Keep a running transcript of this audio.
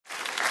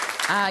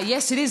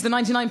Yes, it is the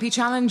 99p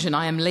challenge, and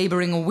I am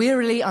labouring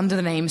wearily under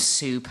the name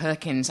Sue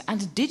Perkins.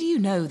 And did you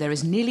know there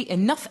is nearly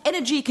enough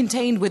energy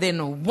contained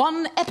within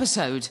one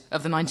episode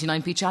of the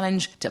 99p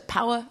challenge to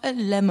power a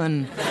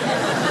lemon?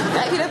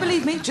 If you don't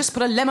believe me, just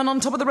put a lemon on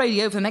top of the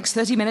radio for the next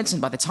 30 minutes,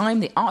 and by the time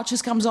the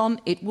Archers comes on,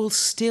 it will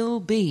still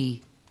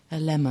be a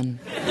lemon.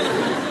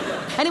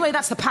 Anyway,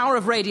 that's the power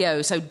of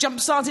radio. So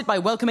jump-start it by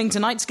welcoming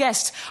tonight's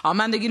guests,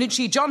 Armando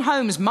Iannucci, John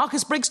Holmes,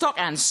 Marcus Brigstock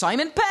and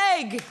Simon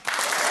Pegg.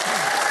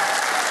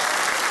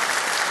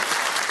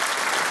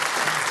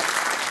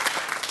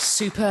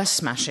 Super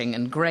smashing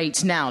and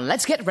great. Now,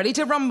 let's get ready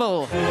to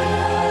rumble.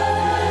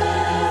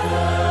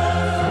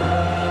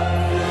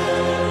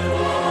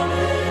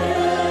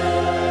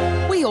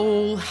 We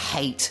all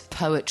hate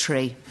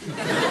poetry.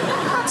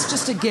 That's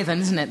just a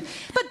given, isn't it?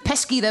 But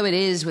pesky though it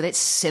is, with its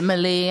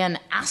simile and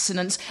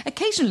assonance,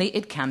 occasionally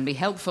it can be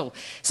helpful.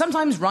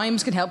 Sometimes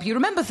rhymes can help you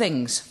remember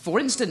things. For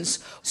instance,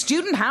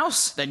 student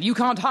house, then you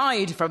can't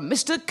hide from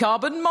Mr.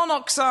 Carbon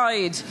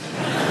Monoxide.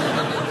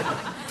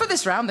 For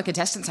this round, the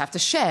contestants have to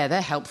share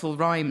their helpful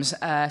rhymes.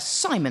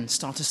 Simon,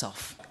 start us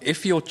off.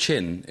 If your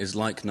chin is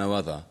like no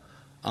other,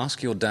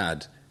 ask your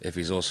dad if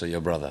he's also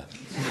your brother.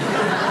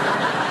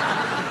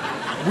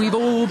 We've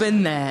all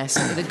been there,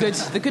 so the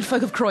good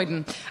folk of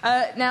Croydon.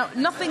 Now,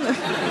 nothing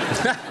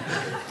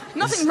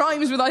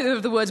rhymes with either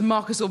of the words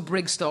Marcus or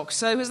Brigstock,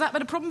 so has that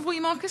been a problem for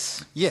you,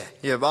 Marcus? Yeah,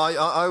 but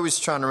I was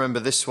trying to remember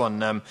this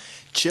one.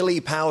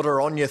 Chili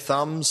powder on your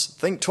thumbs,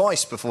 think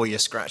twice before you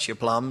scratch your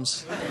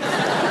plums.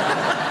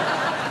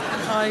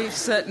 I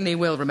certainly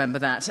will remember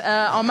that.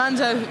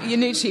 Armando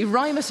Iannucci,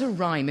 rhyme us a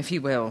rhyme, if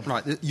you will.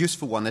 Right, the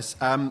useful one is,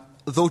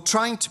 though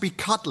trying to be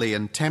cuddly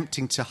and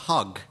tempting to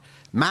hug,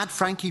 Mad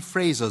Frankie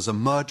Fraser's a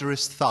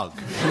murderous thug.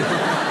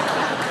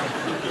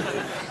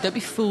 Don't be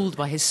fooled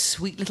by his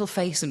sweet little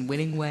face and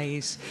winning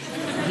ways.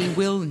 He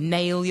will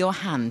nail your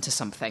hand to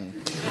something.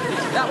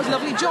 That was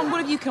lovely. John,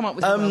 what have you come up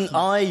with?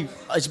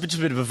 It's a bit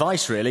of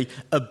advice, really.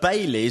 A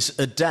Bailey's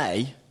a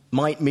day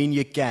might mean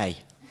you're gay.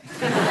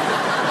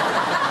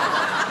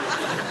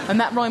 And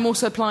that rhyme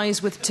also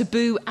applies with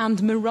taboo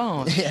and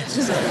mirage.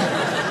 Yes.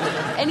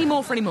 Any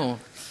more for any more?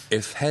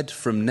 If head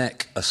from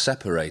neck are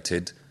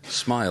separated,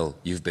 smile,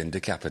 you've been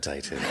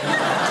decapitated.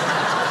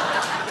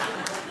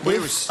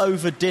 If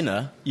over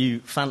dinner you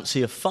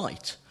fancy a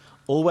fight,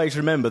 always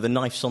remember the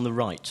knife's on the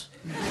right.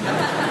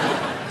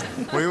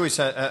 We always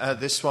had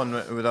this one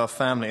with our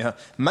family.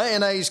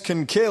 Mayonnaise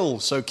can kill,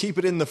 so keep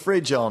it in the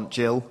fridge, Aunt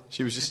Jill.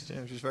 She was just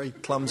very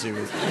clumsy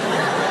with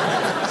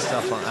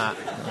stuff like that.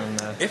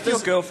 And, if your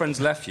girlfriend's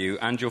left you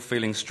and you're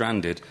feeling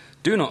stranded,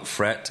 do not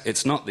fret,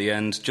 it's not the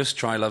end, just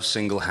try love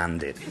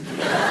single-handed.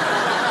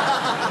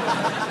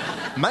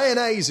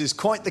 Mayonnaise is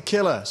quite the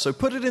killer, so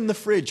put it in the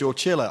fridge or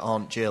chiller,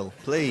 Aunt Jill,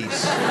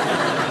 please.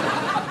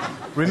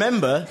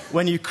 Remember,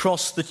 when you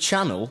cross the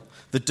channel,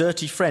 the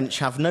dirty French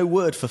have no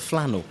word for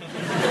flannel.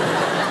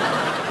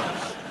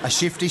 A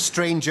shifty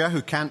stranger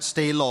who can't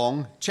stay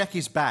long, check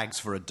his bags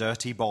for a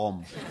dirty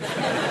bomb.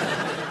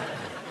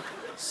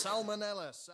 Salmonella.